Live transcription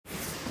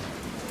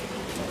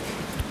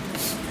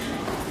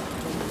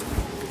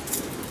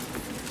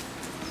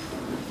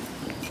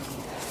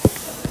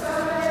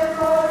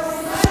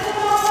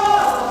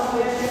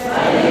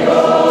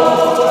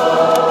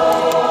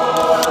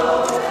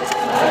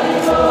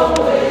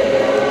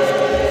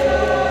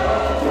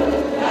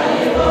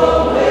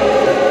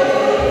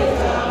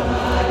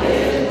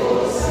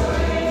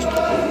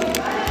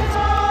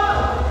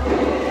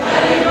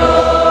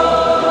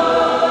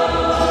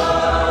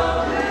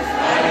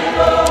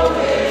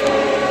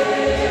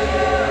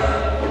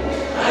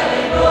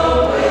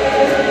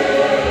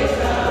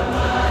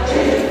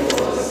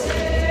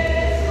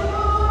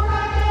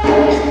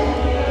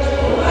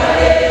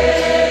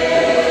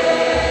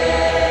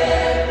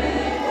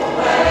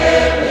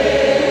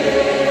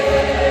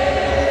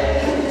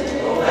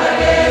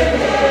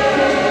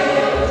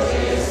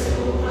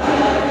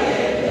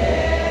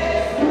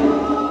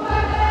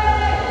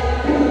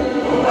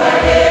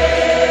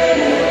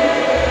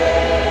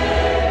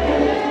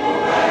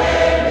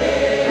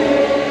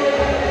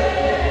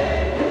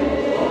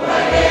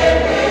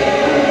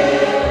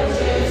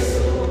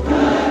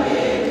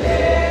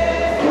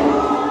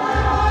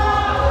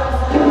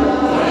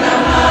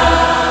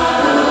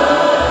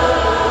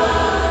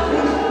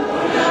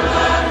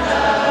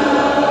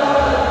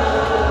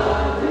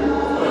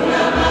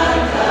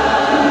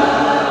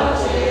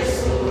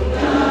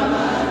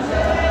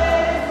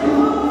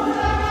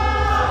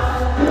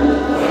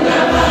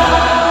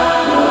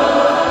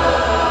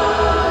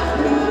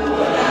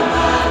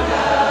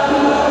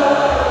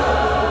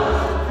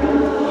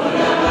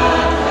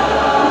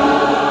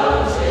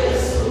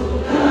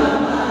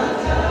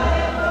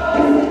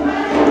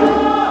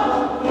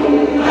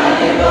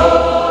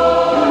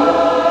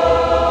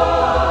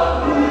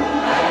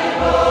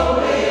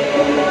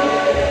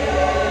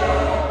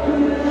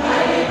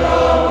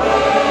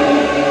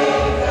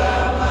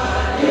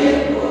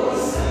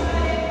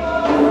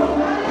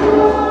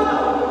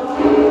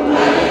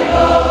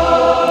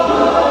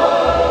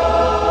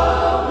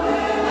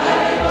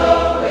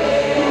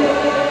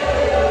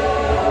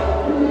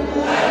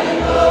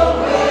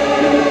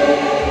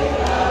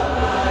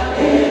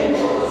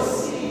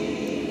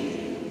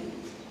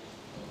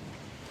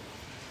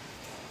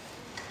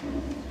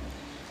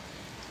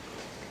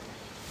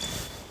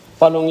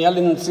Palong ya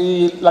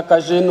lentswe la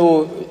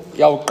kajeno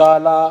ya ho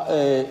qala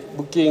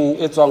bukeng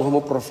e tswang ho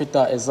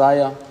moprofeta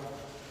Isaiah.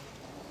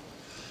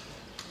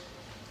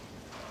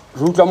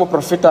 Re utlwa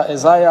moprofeta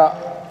Isaiah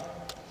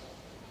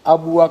a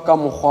bua ka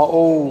mokgwa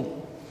oo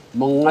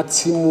monga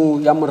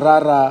tshimo ya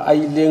morara a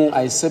ileng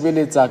a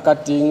sebeletsa ka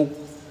teng,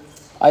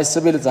 a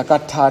sebeletsa ka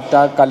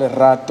thata ka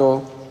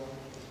lerato,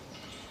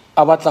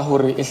 a batla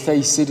hore e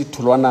hlahise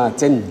ditholwana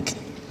tse ntle.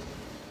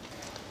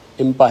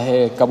 Empa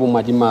he ka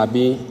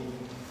bomadimabe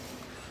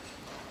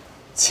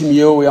tshimo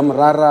eo ya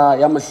morara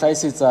ya mo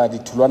hlahisetsa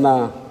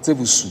ditholwana tse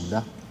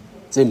bosula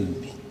tse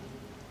mpe.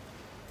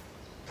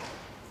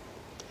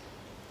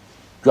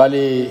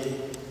 Jwale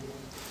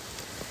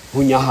ho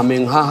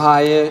nyahameng ha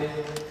hae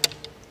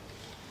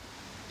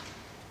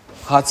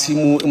ha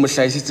tshimo e mo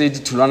hlahisitse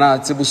ditholwana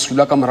tse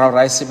bosula ka morao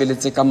ra e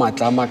sebeletse ka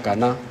matla a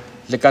makana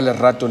le ka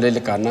lerato le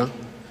lekana,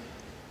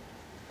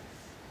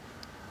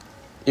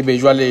 ebe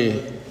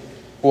jwale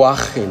o a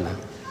kgena,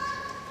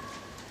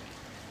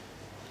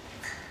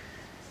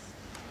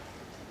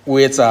 o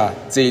etsa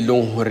tse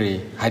leng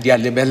hore ha di a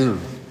lebellwa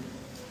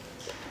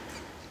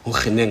ho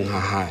kgeneng ha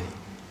hae.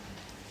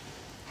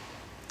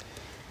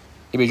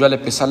 Ebe jwale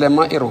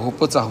Pesalema e re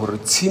hopotsa hore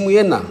tshimo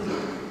ena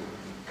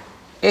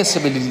e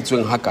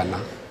sebeleditsweng hakana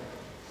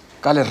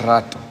ka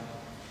lerato,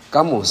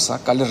 ka mosa,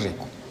 ka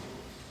lereko,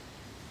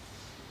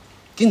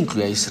 ke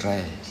ntlo ya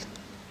Israele.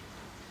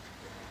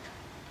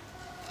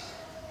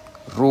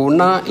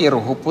 Rona e re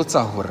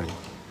hopotsa hore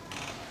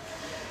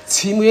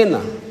tshimo ena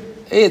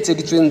e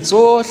etseditsweng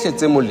tsohle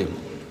tse molemo,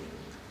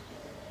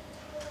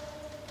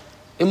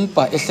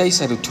 empa e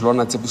hlahisa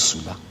ditholwana tse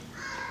bosula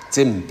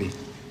tse mpe,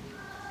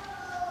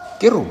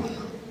 ke rona.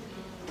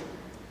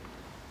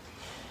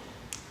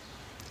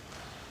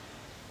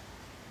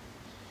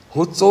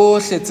 Ho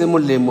tsohle tse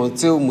molemo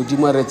tseo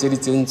Modimo a re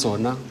etseditseng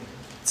tsona,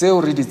 tseo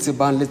re di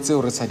tsebang le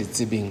tseo re sa di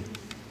tsebeng,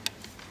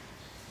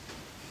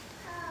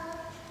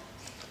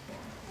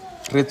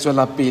 re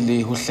tswela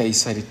pele ho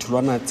hlahisa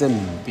ditholwana tse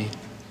mpe.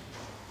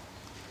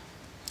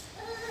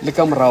 Le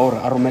ka morao hore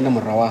a romele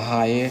morao wa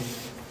hae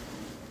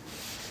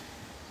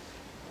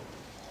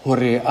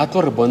hore a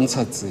tlo re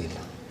bontsha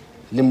tsela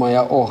le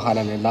moya o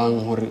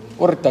halalelang hore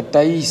o re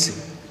tataise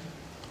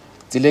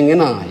tseleng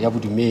ena ya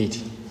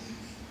bodumedi,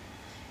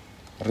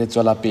 re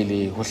tswela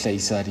pele ho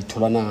hlahisa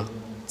ditholwana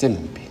tse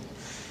mpe.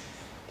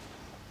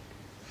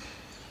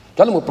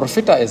 Jwale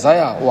moprofeta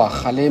Isaiah o a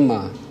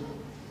kgalema,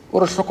 o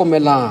re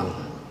hlokomelang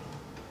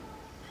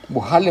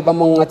bohale ba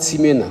monga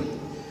tshimena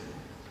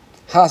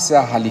ha se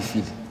a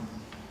halefile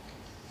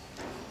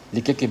le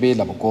kekebe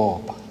la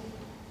bokopa.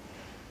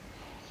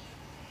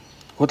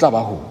 Ho tla ba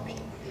hobe,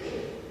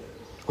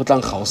 ho tla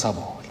nkgaosa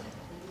bola.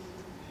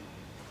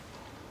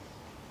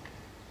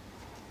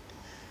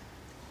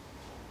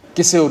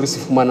 Ke seo re se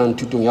fumanang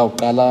thutong ya ho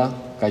qala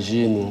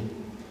kajeno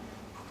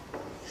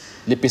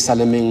le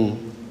Pesalemeng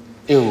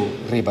eo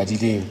re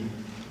badileng,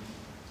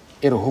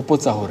 e re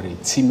hopotsa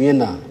hore tshimo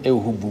ena eo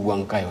ho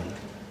buang ka yona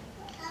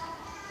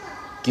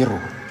ke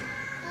rona,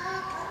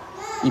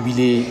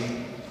 ebile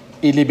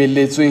e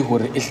lebelletswe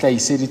hore e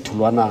hlahise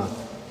ditholwana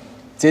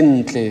tse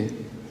ntle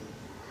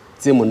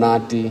tse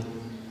monate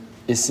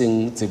e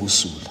seng tse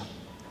bosula.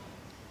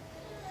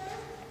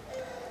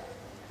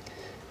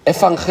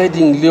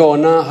 Efankgeding le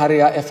yona ha re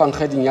ya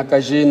efankgeding ya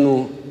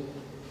kajeno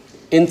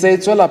e ntse e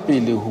tswela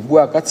pele ho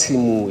bua ka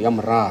tshimo ya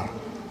morara.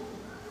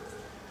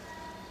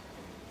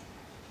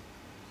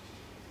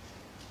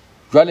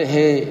 Jwale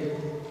he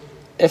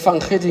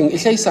efankgeding e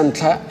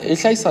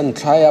hlahisa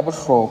ntlha ya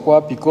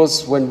bohlokwa,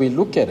 because when we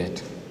look at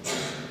it,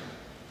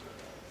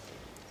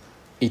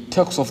 it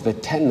talks of the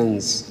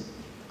tenants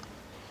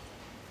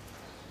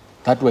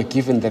that were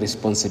given the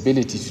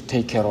responsibility to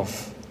take care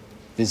of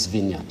this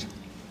vineyard.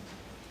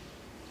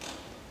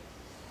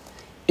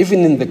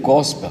 Even in the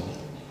gospel,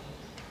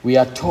 we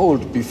are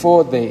told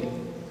before the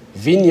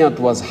vineyard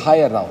was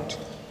hired out,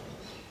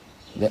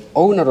 the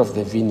owner of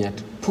the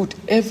vineyard put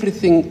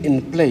everything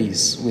in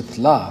place with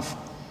love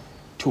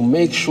to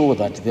make sure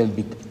that there'll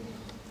be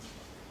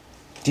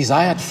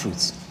desired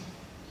fruits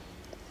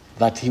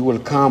that he will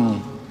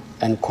come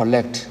and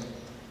collect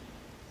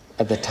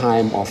at the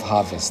time of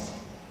harvest.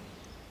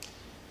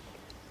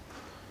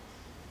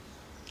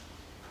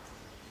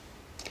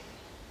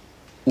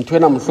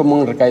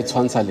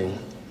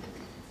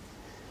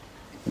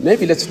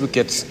 Maybe let's look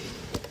at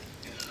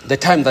the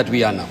time that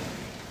we are now.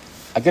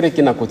 Akere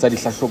ke nako tsa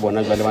dihlahlobo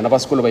na jwale bana ba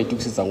sekolo ba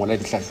itukisetsa ngola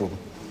dihlahlobo.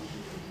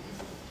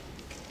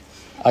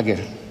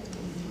 Akere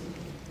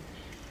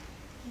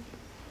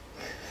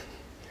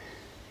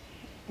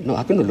no,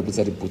 ha ke no le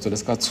botsa dipotso le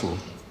ska tsho.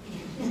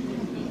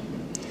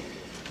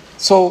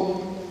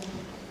 So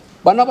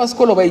bana ba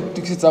sekolo ba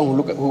itukisetsa ho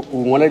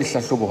ngola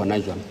dihlahlobo hona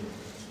jwale.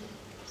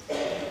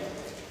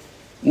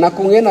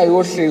 Nakong ena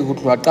yohle ho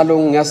tloha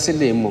qalong ya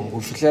selemo ho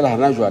fihlela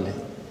hana jwale,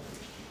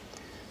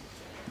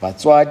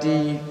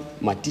 batswadi,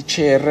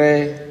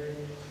 matitjhere,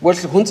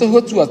 bohle ho ntse ho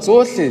tsuwa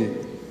tsohle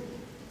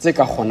tse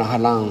ka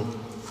kgonahalang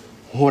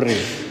hore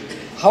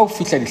ha o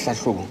fihla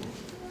dihlahlobo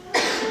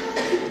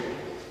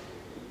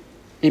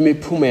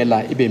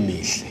imiphumela ibe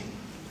mihle.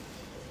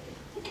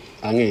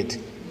 Angithi?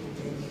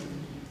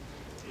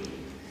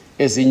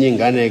 Ezinye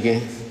ingane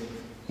ke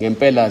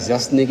ngempela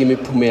ziyasinika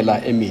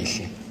imiphumela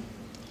emihle.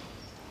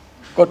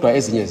 Kodwa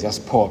ezinye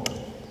ziyasiphoqa.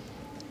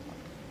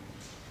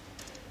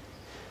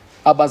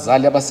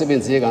 Abazali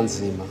abasebenze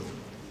kanzima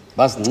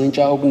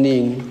bazincintsha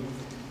okuningi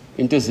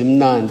into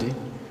ezimnandi.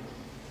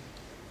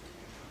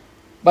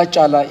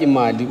 Batshala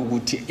imali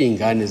ukuthi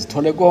izingane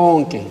zithole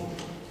konke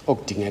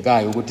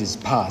okudingekayo ukuthi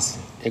ziphase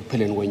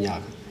ekupheleni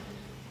kwenyaka.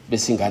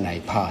 Bese ingane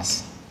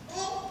ayiphasi.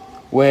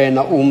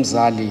 Wena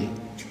umzali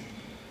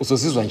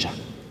uzozizwa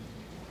njani?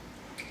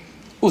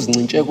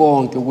 Uzincintshe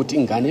konke ukuthi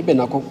ingane ibe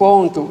nakho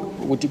konke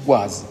ukuthi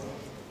ikwazi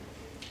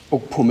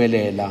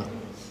ukuphumelela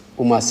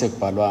uma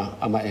sekubhalwa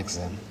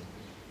ama-exam.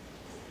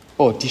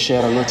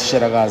 Otishera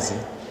nothisherakazi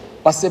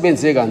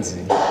basebenze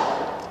kanzima.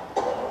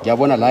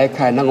 Ngiyabona la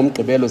ekhaya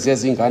nangomgqibelo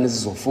ziyezingane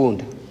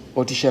zizofunda.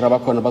 Otishera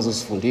bakhona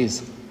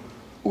bazosifundisa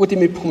ukuthi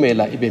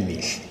imiphumela ibe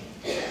mihle.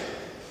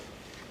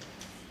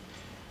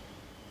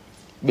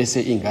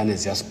 Bese ingane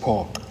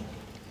ziyasiphoqa.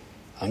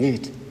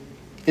 Angithi?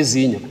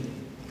 Ezinye,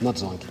 not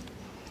zonke.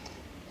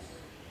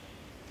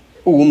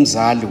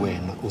 Umzali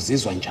wena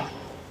uzizwa njani?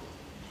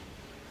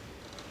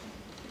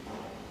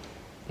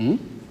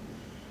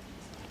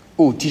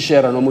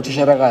 Utishera noma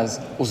uthisherakazi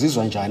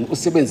uzizwa njani?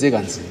 Usebenze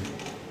kanzima.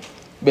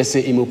 Bese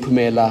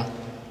imiphumela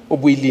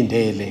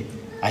obuyilindele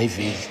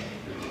ayiveli.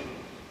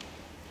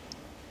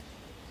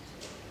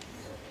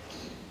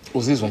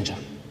 Uzizwa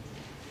njani?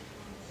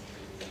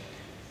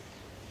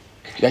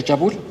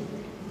 Uyajabula?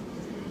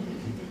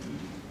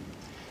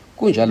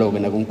 Kunjalo ke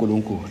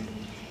nakuNkulunkulu.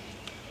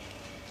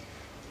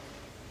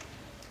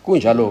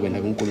 Kunjalo ke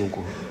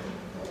nakuNkulunkulu.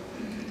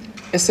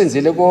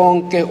 Esenzele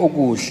konke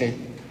okuhle.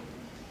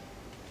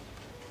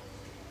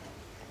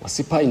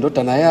 Wasipha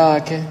indodana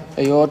yakhe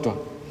eyodwa.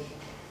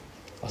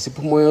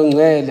 Wasipha umoya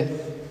ongcwele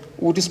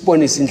ukuthi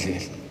sibonise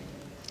indlela.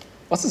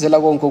 Wasizela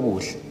konke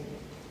okuhle.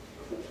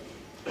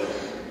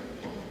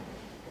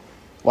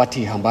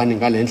 Wathi hambani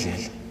ngale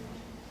ndlela.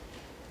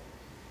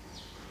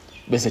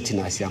 Bese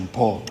thina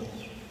siyamphoqa.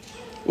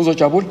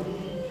 Uzojabula?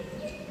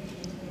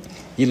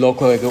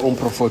 Yilokho ke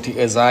umprofeti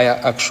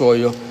Isaiah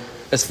akushoyo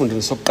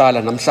esifundeni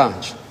sokuqala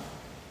namhlanje.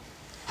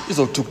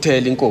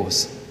 Izothukuthela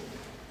inkosi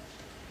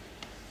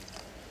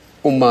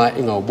uma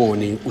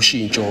ingawuboni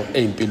ushintsho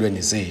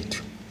ezimpilweni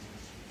zethu.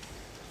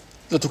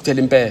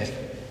 Izothukuthela impela.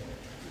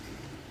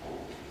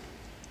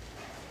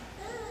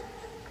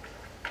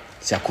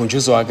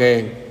 Siyakhunjuzwa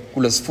ke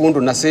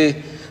kulesifundo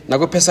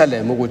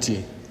nakwePesalem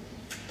ukuthi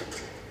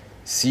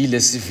sile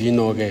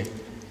sivino ke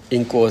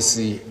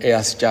inkosi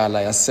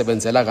eyasitshala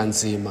yasebenzela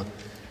kanzima.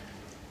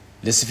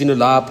 Lesivino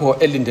lapho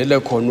elindele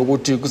khona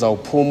ukuthi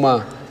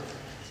kuzawuphuma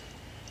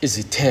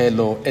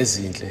izithelo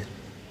ezinhle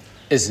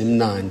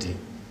ezimnandi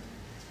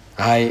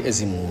hayi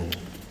ezimuncu.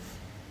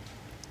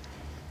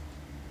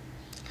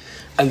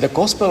 And the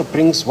gospel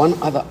brings one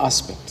other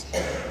aspect.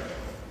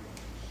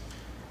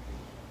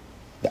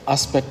 The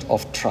aspect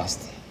of trust.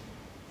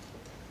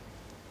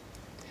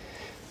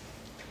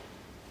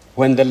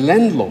 When the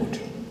landlord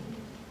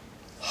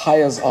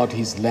hires out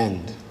his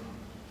land,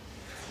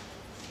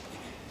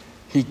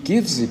 he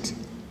gives it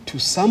to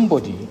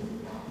somebody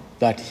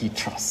that he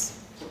trusts.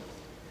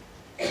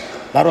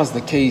 That was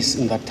the case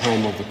in that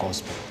time of the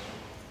gospel.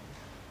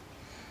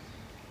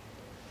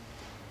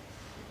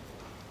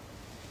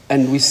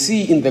 And we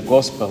see in the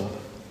gospel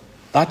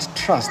that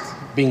trust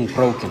being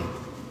broken.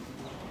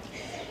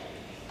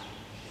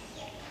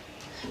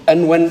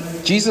 And when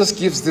Jesus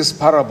gives this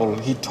parable,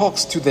 he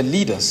talks to the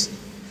leaders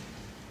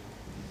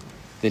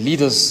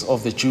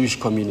of the Jewish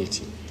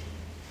community.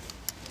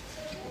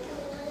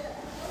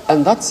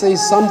 And that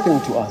says something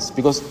to us,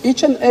 because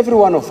each and every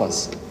one of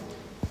us,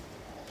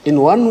 in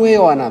one way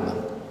or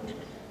another,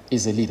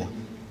 is a leader.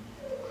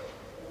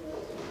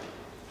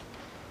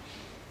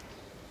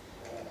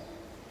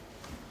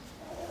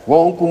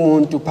 Wonke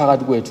umuntu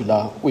phakathi kwethu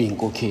la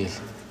uyinkokheli.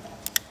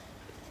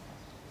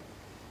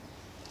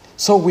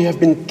 So we have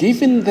been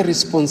given the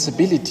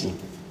responsibility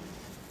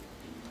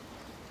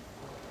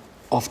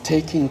of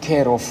taking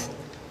care of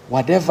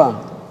whatever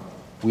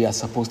we are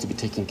supposed to be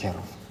taking care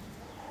of.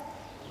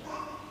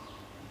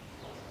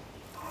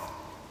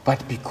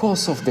 But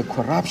because of the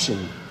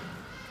corruption,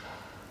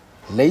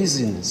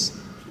 laziness,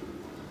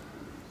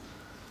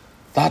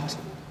 that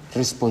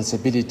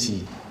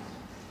responsibility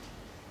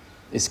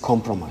is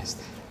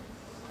compromised.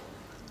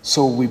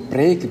 So we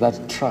break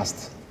that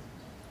trust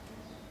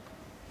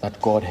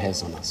that God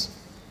has on us.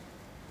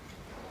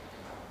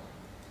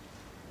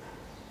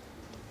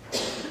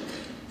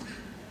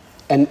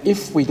 And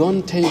if we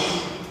don't take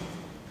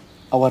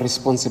our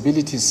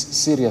responsibilities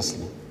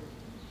seriously,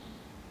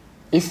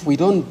 if we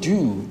don't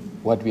do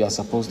what we are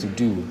supposed to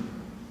do,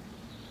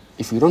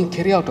 if we don't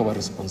carry out our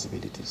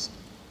responsibilities,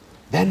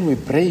 then we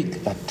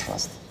break that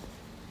trust.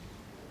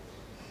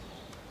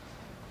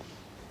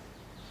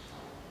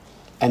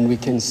 And we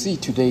can see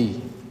today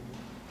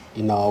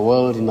in our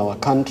world, in our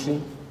country,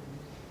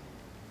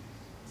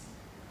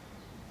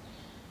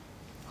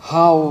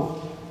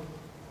 how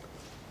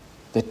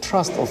the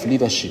trust of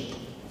leadership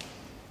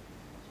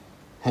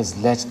has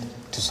led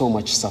to so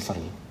much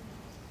suffering.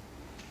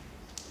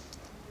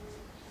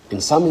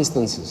 In some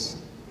instances,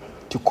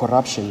 to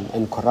corruption,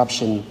 and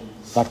corruption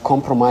that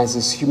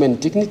compromises human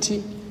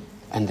dignity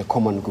and the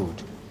common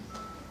good.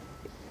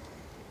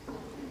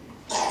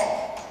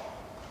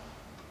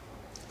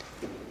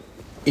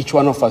 Each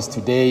one of us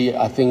today,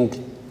 I think,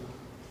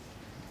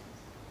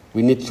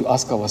 we need to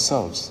ask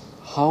ourselves,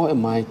 how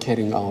am I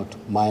carrying out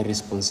my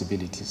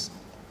responsibilities?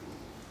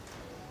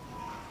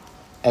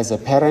 As a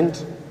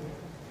parent,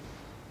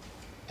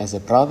 as a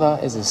brother,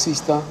 as a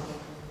sister,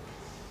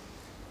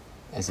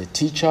 as a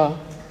teacher,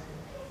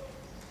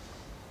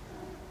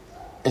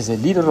 as a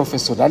leader of a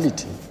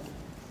sodality.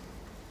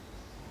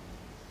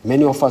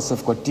 Many of us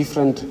have got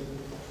different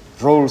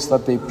roles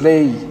that they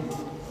play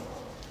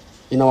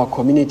in our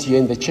community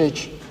and the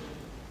church.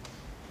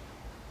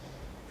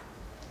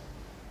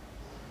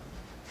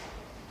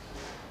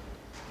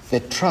 The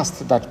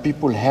trust that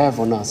people have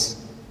on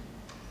us,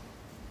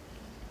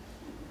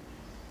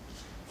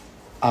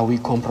 are we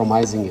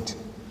compromising it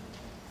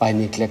by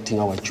neglecting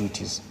our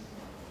duties?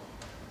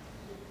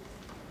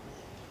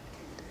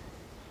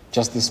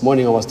 Just this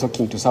morning I was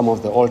talking to some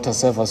of the altar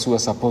servers who were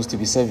supposed to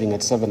be serving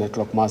at 7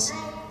 o'clock Mass,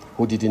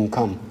 who didn't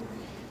come.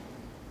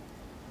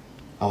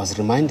 I was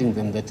reminding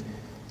them that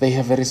they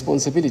have a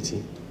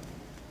responsibility.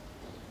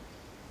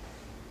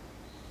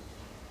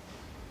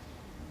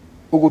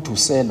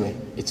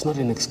 It's not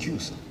an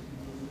excuse.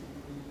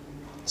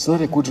 It's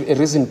not a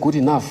reason good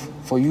enough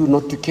for you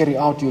not to carry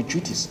out your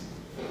duties.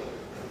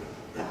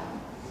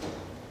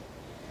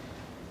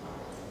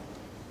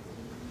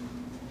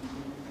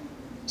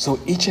 So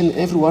each and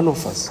every one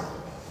of us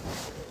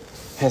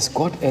has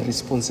got a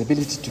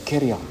responsibility to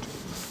carry out.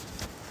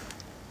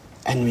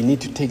 And we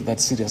need to take that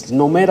seriously,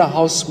 no matter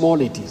how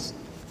small it is.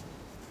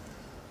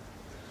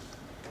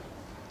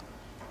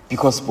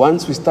 Because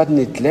once we start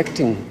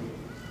neglecting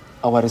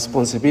our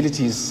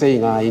responsibilities,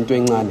 saying, into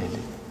engqanele.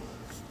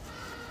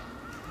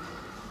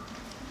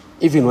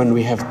 Even when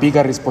we have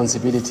bigger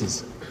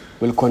responsibilities,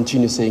 we'll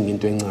continue saying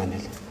into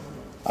engqanele.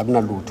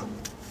 Akunalutho.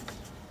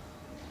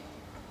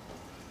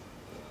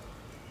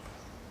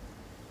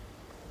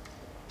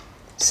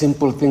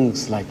 Simple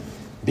things like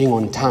being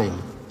on time,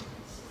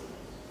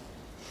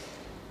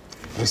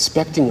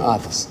 respecting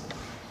others.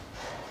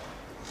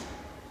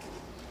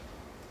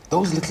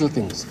 Those little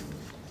things,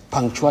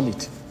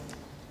 punctuality.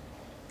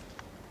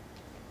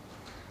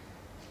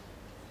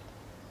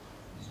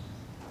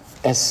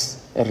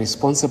 As a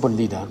responsible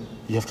leader,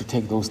 you have to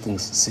take those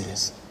things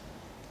serious.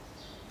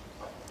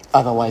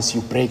 Otherwise,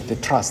 you break the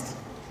trust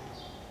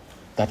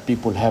that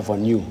people have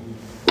on you.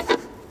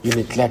 You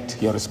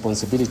neglect your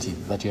responsibility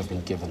that you have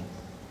been given.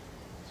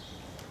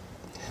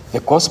 The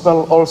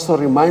gospel also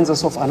reminds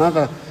us of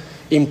another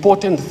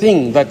important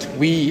thing that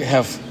we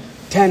have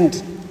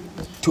tend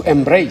to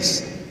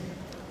embrace,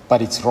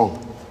 but it's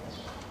wrong.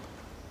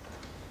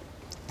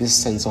 This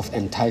sense of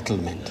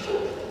entitlement.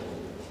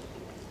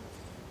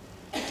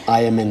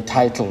 I am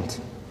entitled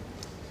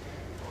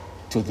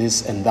to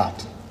this and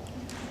that.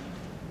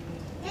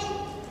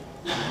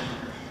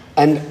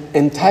 And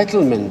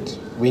entitlement,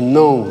 we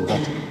know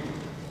that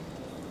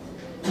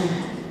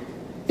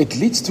it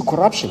leads to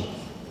corruption.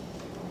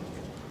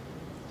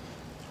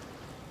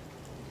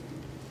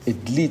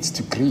 It leads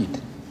to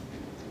greed.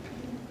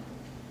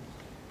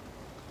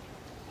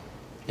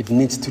 It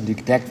leads to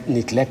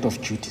neglect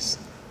of duties.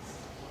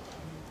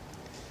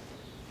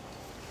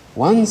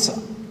 Once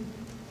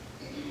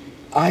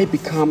I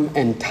become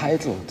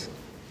entitled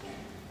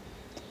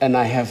and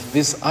I have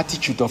this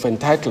attitude of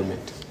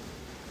entitlement,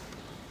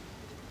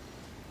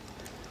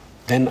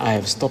 then I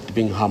have stopped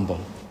being humble.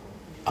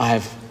 I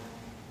have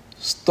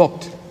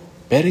stopped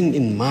bearing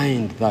in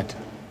mind that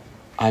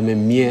I'm a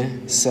mere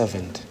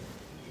servant.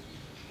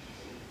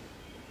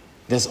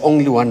 There's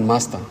only one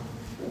master,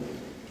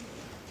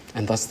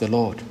 and that's the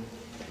Lord,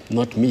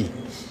 not me.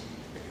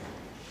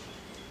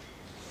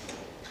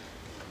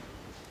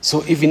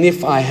 So even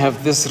if I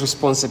have this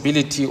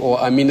responsibility, or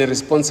I'm in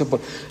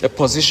a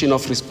position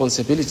of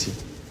responsibility,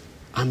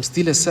 I'm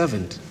still a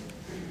servant.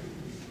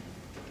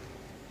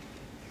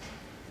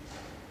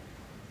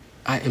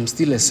 I am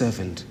still a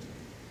servant.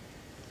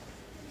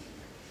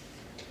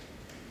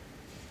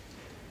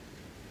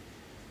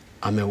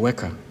 I'm a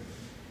worker.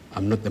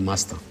 I'm not the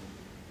master.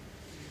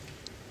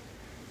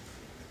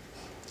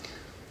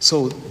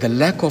 So the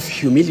lack of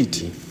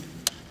humility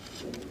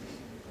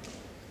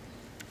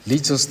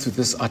leads us to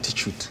this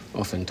attitude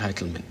of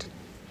entitlement.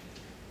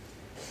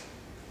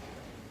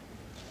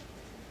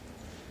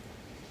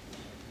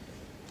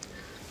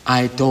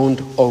 I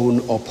don't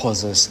own or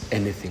possess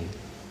anything.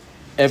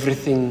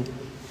 Everything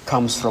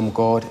comes from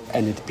God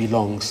and it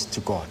belongs to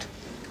God.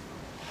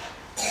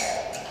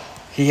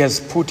 He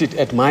has put it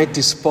at my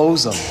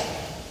disposal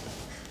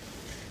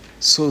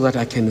so that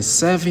I can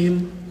serve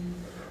Him,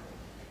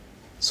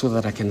 so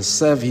that I can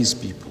serve His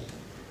people,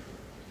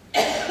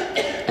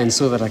 and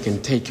so that I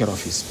can take care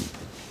of His people.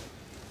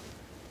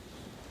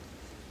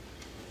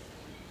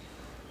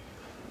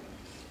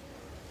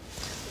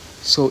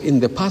 So in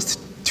the past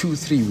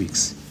 2-3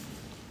 weeks,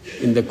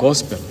 in the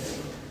gospel,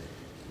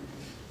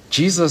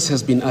 Jesus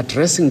has been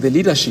addressing the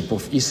leadership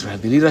of Israel,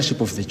 the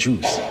leadership of the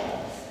Jews.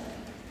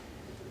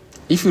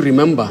 If you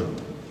remember,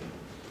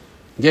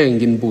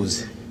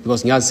 because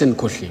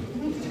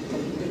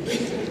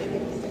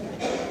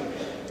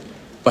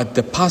but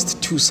the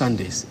past 2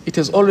 Sundays, it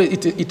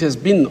has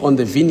been on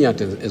the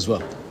vineyard as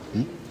well.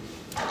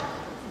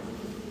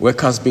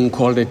 Workers being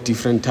called at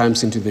different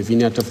times into the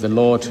vineyard of the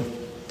Lord,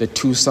 the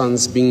 2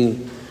 sons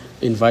being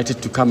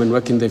invited to come and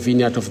work in the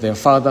vineyard of their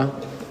father.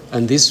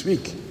 And this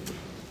week,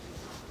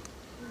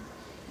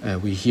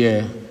 we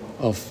hear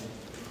of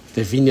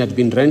the vineyard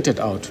being rented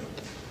out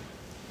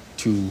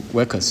to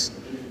workers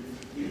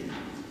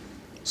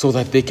so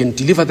that they can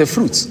deliver the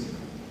fruits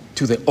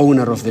to the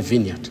owner of the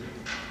vineyard,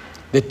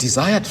 the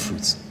desired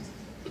fruits.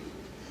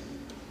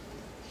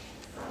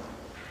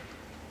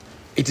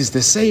 It is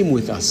the same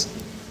with us.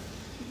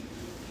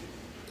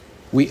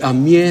 We are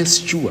mere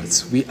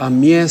stewards. We are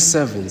mere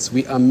servants.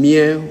 We are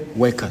mere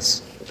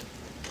workers.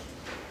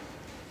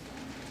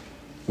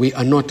 We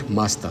are not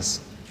masters.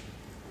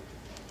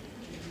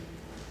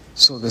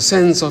 So the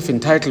sense of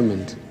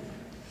entitlement,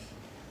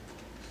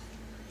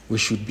 we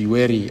should be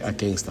wary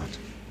against that.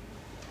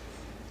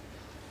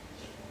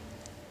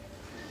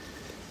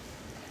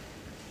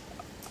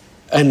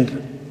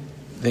 And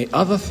the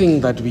other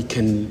thing that we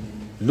can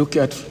look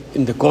at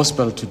in the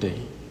gospel today,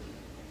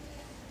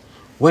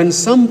 when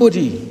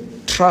somebody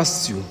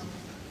trusts you,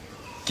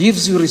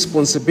 gives you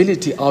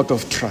responsibility out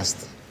of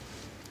trust,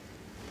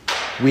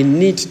 we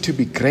need to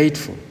be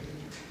grateful.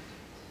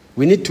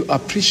 We need to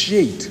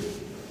appreciate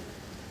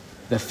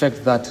the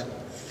fact that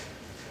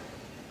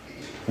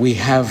we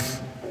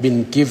have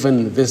been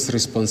given this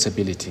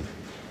responsibility.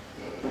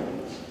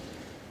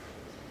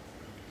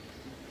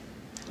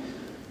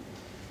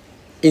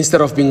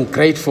 Instead of being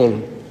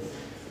grateful,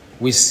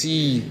 we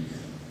see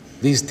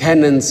these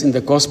tenants in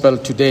the gospel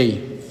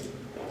today,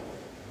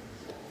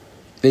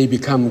 they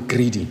become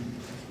greedy.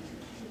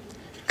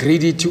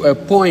 Greedy to a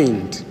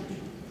point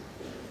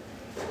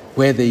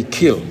where they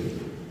kill.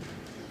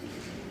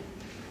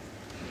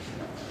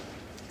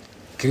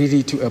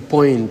 Greedy to a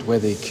point where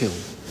they kill.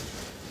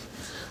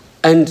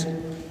 And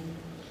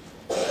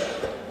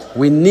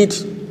we need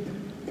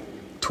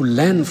to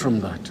learn from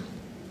that.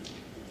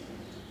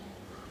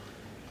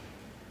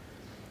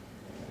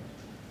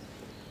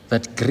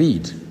 That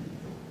greed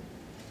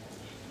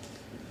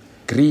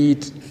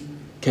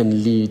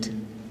can lead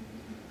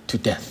to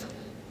death.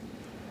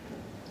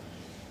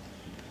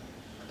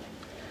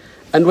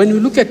 And when you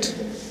look at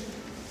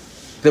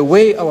the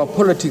way our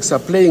politics are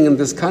playing in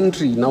this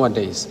country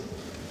nowadays,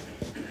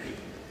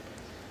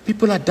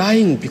 people are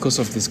dying because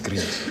of this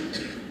greed.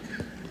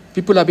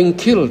 People are being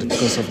killed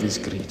because of this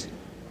greed.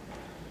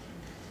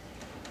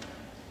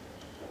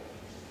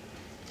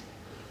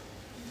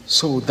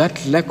 So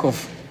that lack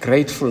of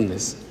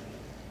gratefulness,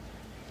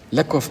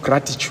 lack of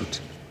gratitude,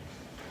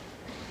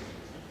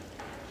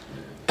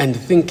 and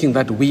thinking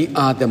that we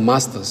are the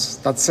masters,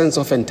 that sense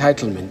of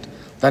entitlement,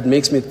 that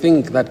makes me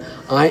think that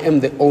I am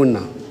the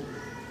owner,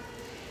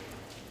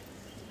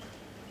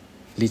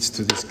 leads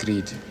to this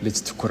greed,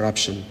 leads to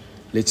corruption,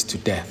 leads to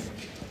death.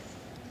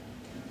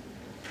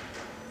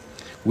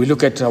 We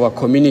look at our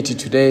community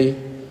today,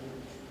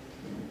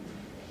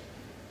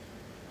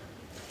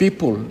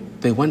 people,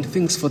 they want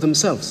things for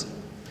themselves,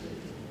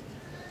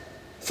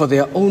 for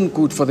their own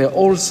good, for their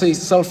own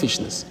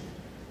selfishness,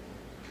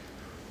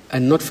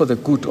 and not for the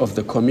good of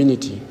the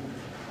community,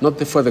 not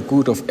for the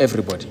good of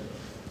everybody.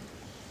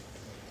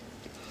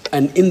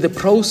 And in the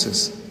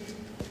process,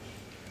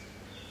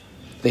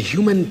 the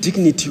human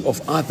dignity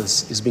of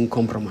others is being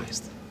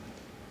compromised.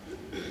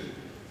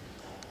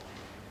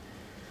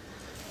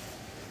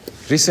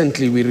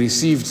 Recently, we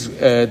received,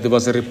 there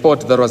was a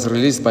report that was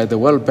released by the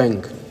World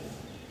Bank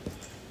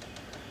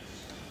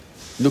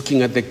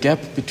looking at the gap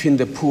between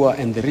the poor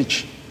and the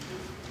rich.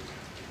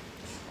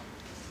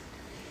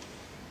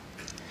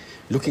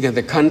 Looking at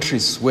the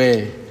countries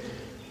where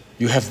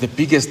you have the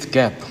biggest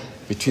gap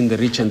between the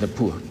rich and the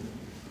poor.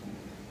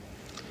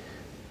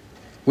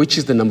 Which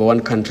is the number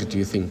one country, do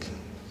you think?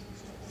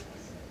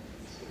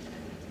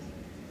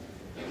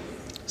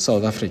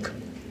 South Africa.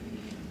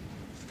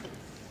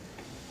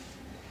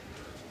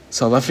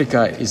 South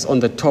Africa is on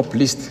the top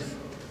list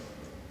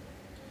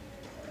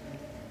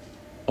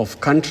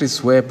of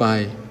countries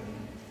whereby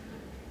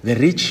the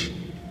rich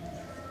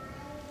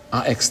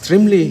are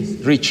extremely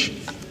rich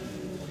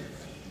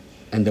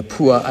and the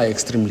poor are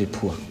extremely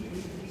poor.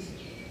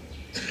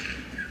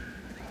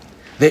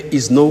 There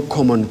is no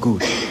common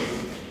good.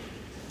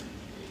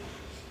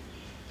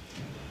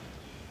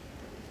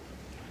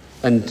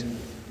 And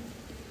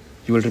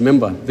you will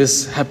remember,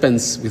 this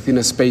happens within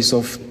a space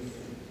of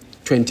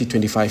 20,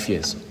 25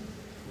 years.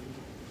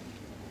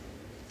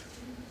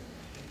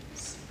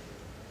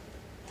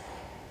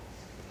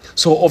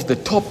 So of the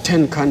top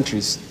 10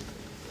 countries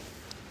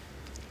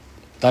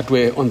that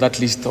were on that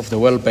list of the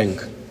World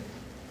Bank,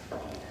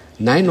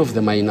 9 of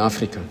them are in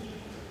Africa.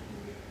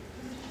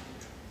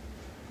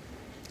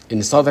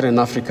 In Southern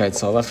Africa, it's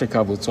South Africa,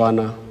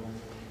 Botswana,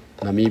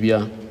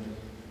 Namibia,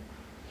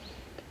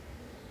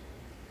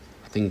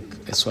 think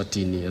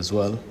Eswatini as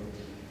well.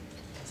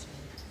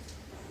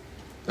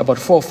 About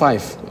 4 or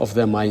 5 of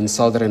them are in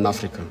Southern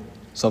Africa,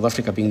 South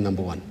Africa being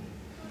number 1.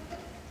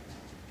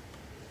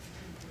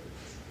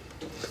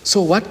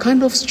 So what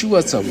kind of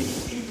stewards are we?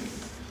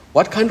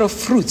 What kind of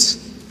fruits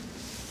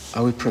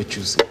are we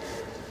producing?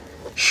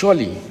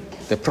 Surely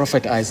the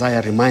prophet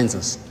Isaiah reminds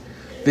us,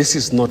 this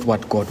is not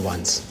what God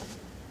wants.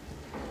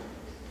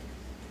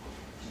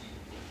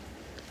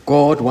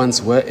 God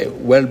wants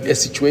a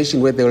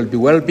situation where there will be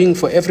well-being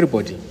for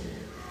everybody,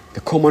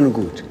 the common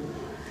good.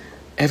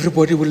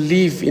 Everybody will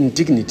live in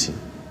dignity.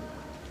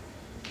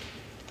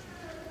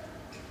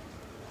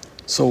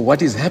 So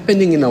what is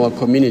happening in our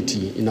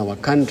community, in our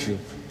country,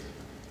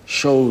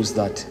 shows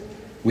that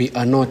we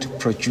are not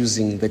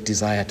producing the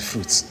desired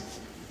fruits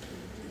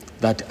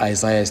that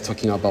Isaiah is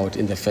talking about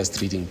in the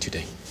first reading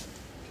today.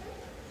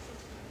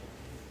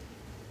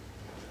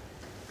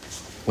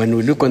 When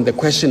we look on the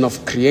question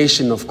of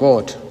creation of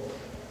God,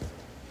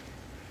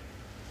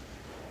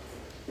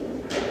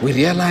 we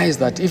realize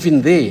that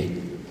even there,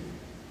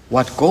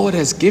 what God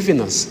has given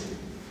us,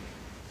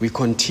 we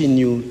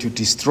continue to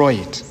destroy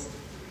it.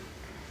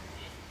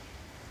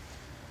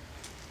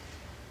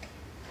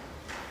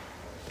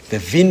 The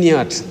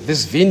vineyard,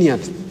 this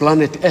vineyard,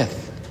 planet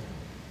Earth,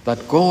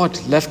 that God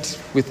left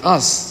with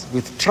us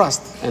with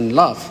trust and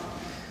love,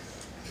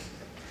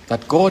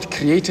 that God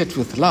created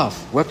with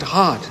love, worked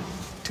hard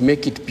to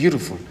make it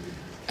beautiful.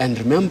 And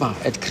remember,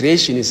 at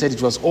creation, he said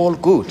it was all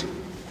good.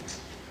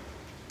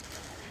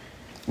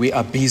 We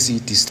are busy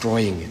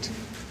destroying it.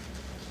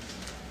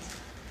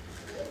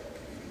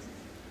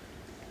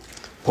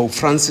 Pope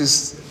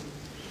Francis,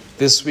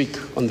 this week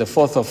on the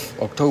 4th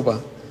of October,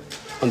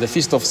 on the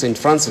feast of St.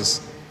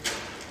 Francis,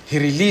 he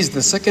released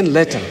the second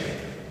letter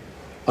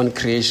on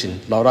creation,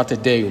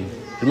 Laudate Deum.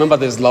 Remember,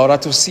 there's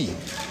Laudato Si,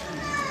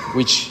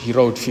 which he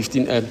wrote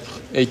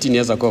 18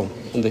 years ago,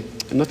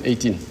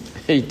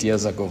 8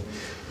 years ago,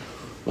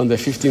 on the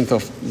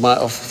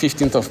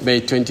 15th of May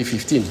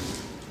 2015.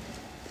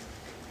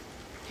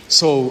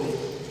 So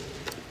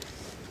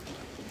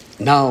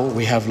now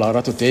we have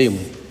Laudato Deum,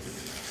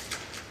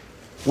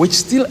 which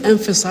still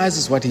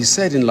emphasizes what he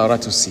said in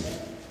Laudato Si.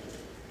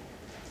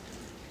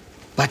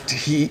 But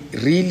he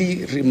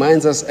really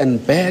reminds us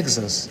and begs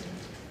us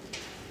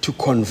to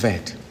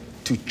convert,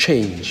 to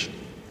change,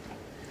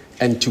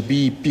 and to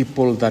be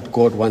people that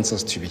God wants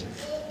us to be.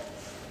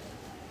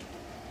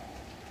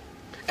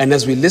 And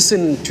as we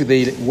listen to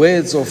the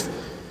words of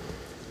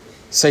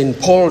St.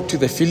 Paul to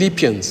the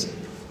Philippians,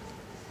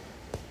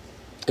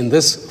 in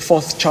this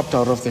 4th chapter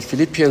of the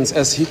Philippians,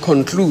 as he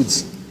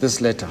concludes this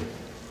letter,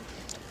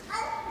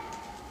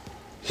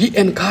 he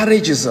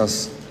encourages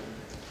us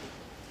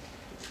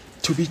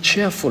to be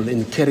cheerful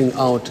in carrying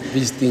out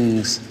these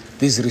things,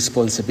 these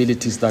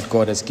responsibilities that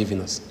God has given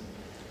us.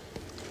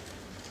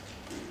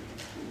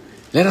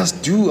 Let us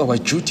do our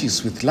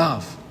duties with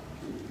love.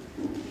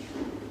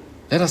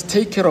 Let us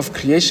take care of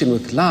creation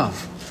with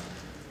love,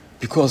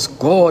 because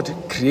God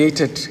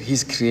created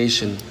his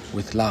creation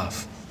with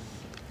love,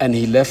 and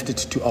he left it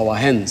to our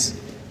hands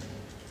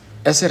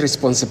as a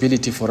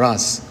responsibility for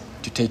us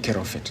to take care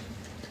of it.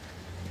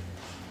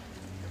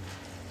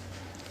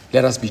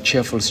 Let us be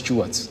cheerful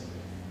stewards,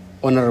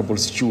 honorable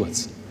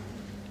stewards,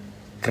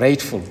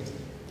 grateful,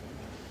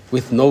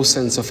 with no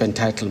sense of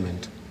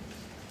entitlement,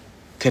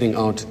 carrying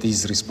out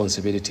these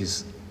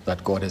responsibilities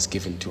that God has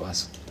given to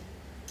us.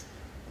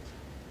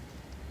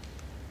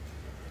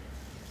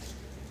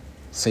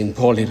 St.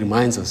 Paul, he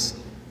reminds us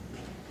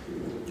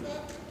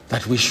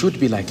that we should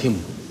be like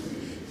him.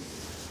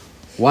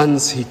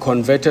 Once he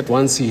converted,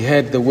 once he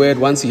heard the word,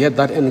 once he had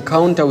that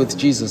encounter with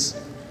Jesus,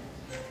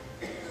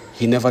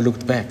 he never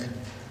looked back.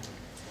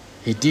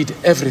 He did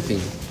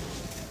everything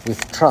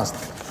with trust,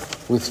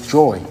 with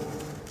joy,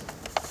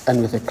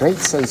 and with a great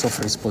sense of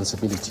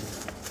responsibility.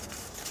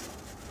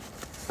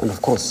 And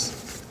of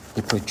course,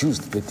 he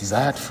produced the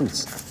desired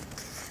fruits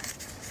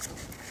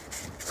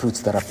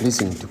that are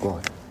pleasing to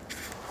God.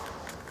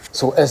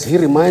 So as he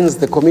reminds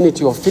the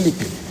community of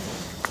Philippi,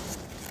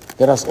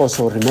 let us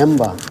also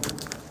remember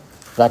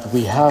that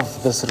we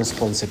have this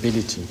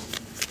responsibility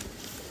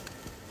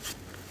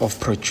of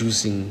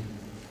producing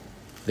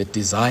the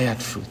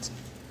desired fruit.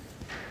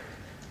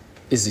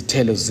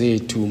 Izithelo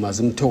zethu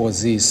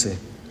mazimthokozise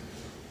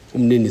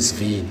umnini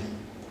sivini,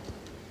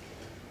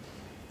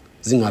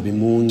 zingabi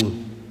muncu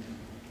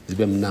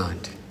zibe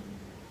mnandi.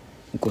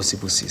 Inkosi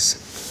ibusise.